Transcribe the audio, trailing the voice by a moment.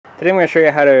Today I'm going to show you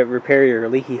how to repair your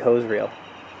leaky hose reel.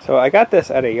 So I got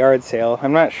this at a yard sale.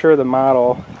 I'm not sure the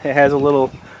model. It has a little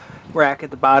rack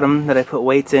at the bottom that I put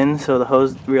weights in so the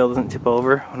hose reel doesn't tip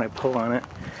over when I pull on it.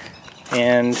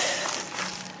 And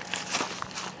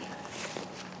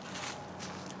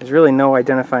there's really no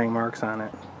identifying marks on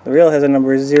it. The reel has a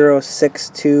number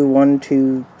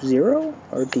 062120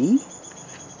 or D.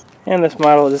 And this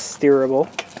model is steerable.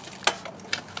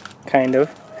 Kind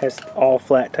of. Has all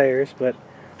flat tires, but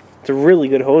it's a really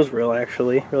good hose reel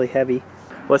actually, really heavy.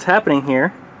 What's happening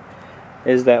here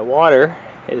is that water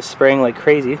is spraying like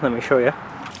crazy. Let me show you.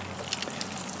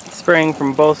 It's spraying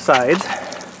from both sides.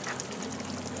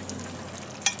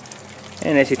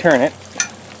 And as you turn it,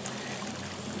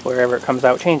 wherever it comes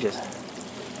out changes.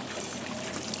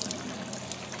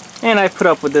 And I've put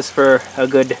up with this for a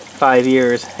good 5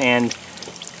 years, and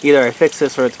either I fix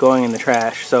this or it's going in the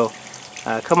trash. So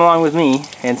come along with me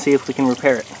and see if we can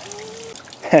repair it.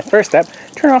 First step,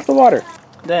 turn off the water.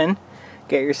 Then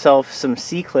get yourself some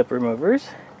C-clip removers,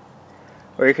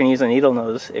 or you can use a needle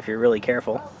nose if you're really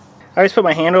careful. I always put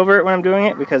my hand over it when I'm doing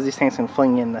it because these things can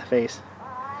fling you in the face.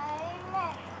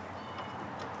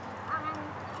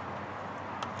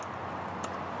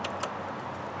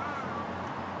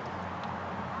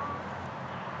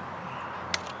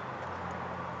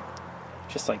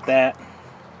 Just like that.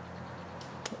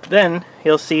 Then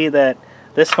you'll see that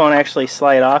this won't actually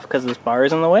slide off because this bar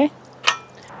is in the way.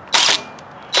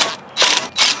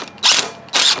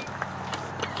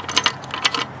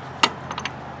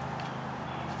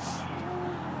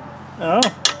 Oh,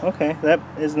 okay, that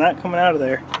is not coming out of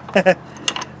there. I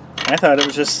thought it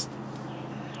was just,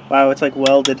 wow, it's like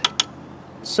welded.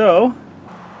 So,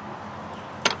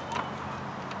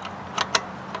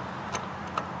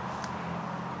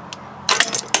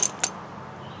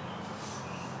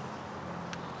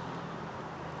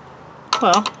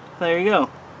 well, there you go.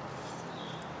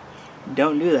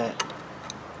 Don't do that.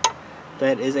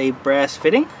 That is a brass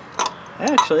fitting.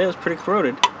 Actually, it was pretty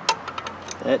corroded.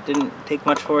 That didn't take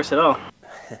much force at all.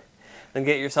 Then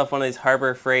get yourself one of these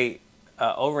Harbor Freight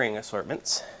O-ring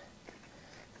assortments.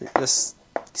 This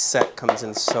set comes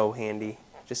in so handy.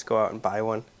 Just go out and buy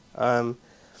one. And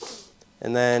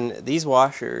then these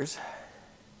washers,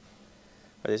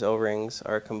 or these O-rings,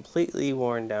 are completely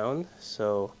worn down,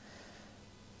 so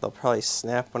they'll probably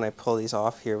snap when I pull these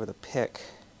off here with a pick.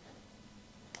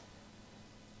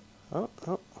 Oh,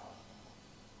 oh.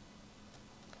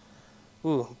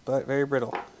 Ooh, but very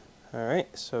brittle.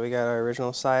 Alright, so we got our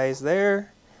original size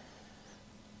there.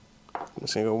 I'm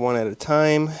just going to go one at a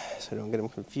time so I don't get them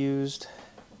confused.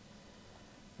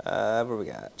 What do we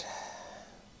got?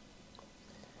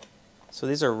 So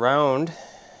these are round,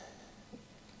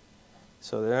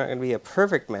 so they're not going to be a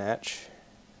perfect match,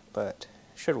 but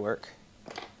should work.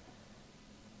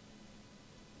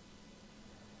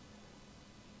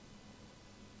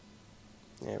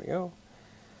 There we go.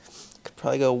 Could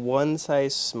probably go one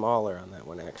size smaller on that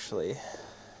one actually.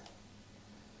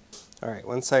 Alright,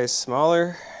 one size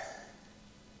smaller.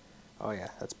 Oh yeah,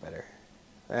 that's better.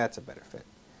 That's a better fit.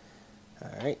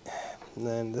 Alright, and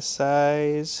then this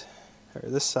size, or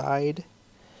this side.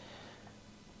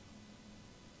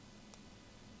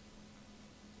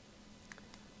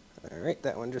 Alright,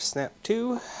 that one just snapped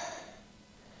too.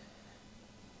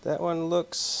 That one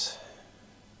looks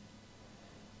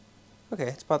okay,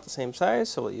 it's about the same size,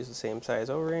 so we'll use the same size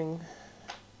O-ring.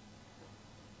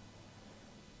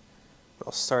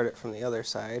 I'll start it from the other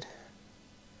side,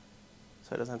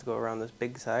 so it doesn't have to go around this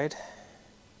big side.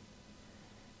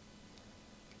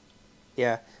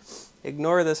 Yeah,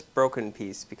 ignore this broken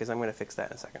piece because I'm going to fix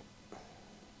that in a second.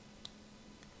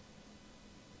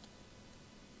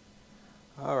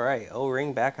 Alright,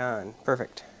 O-ring back on.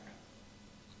 Perfect.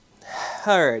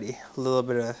 Alrighty, a little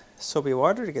bit of soapy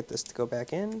water to get this to go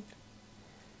back in.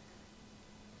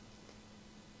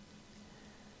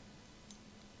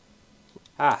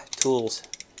 Ah, tools.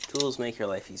 Tools make your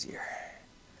life easier.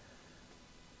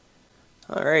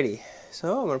 Alrighty,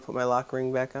 so I'm going to put my lock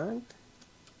ring back on.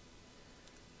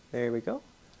 There we go.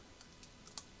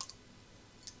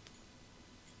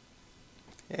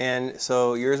 And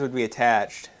so yours would be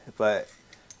attached, but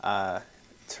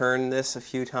turn this a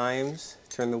few times,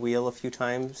 turn the wheel a few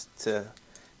times to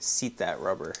seat that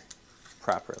rubber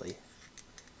properly.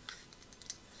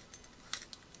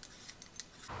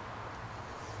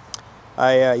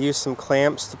 I used some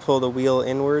clamps to pull the wheel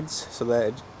inwards so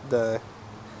that the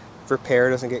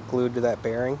repair doesn't get glued to that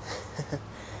bearing.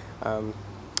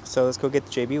 So let's go get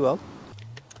the JB Weld.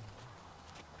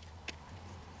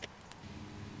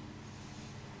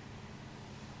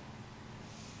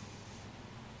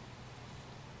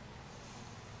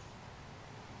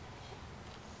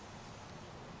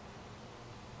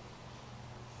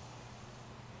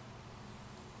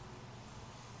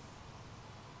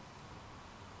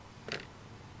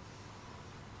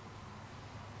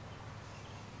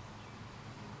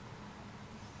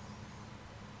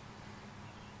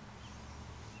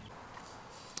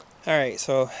 Alright,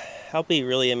 so I'll be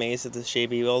really amazed if this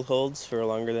JB weld holds for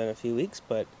longer than a few weeks,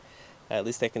 but at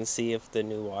least I can see if the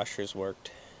new washers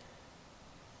worked.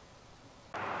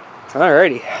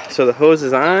 Alrighty, so the hose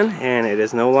is on and it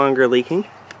is no longer leaking.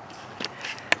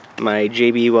 My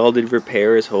JB Welded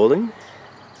repair is holding.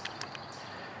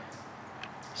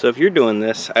 So if you're doing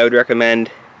this, I would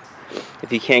recommend,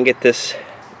 if you can't get this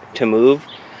to move,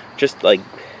 just like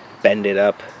bend it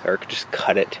up or just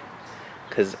cut it,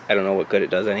 because I don't know what good it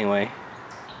does anyway.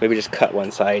 Maybe just cut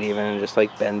one side even and just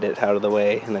like bend it out of the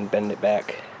way and then bend it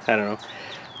back. I don't know.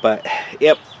 But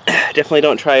yep, definitely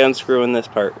don't try unscrewing this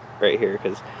part right here,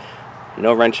 because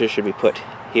no wrenches should be put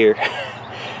here.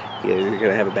 Yeah, you're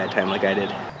gonna have a bad time like I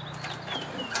did.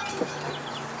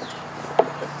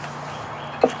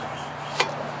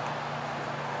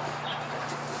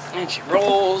 And she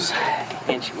rolls,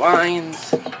 and she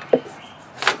whines.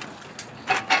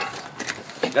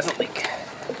 She doesn't leak.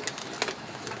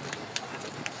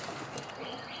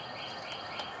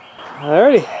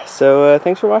 Alrighty, so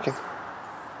thanks for watching.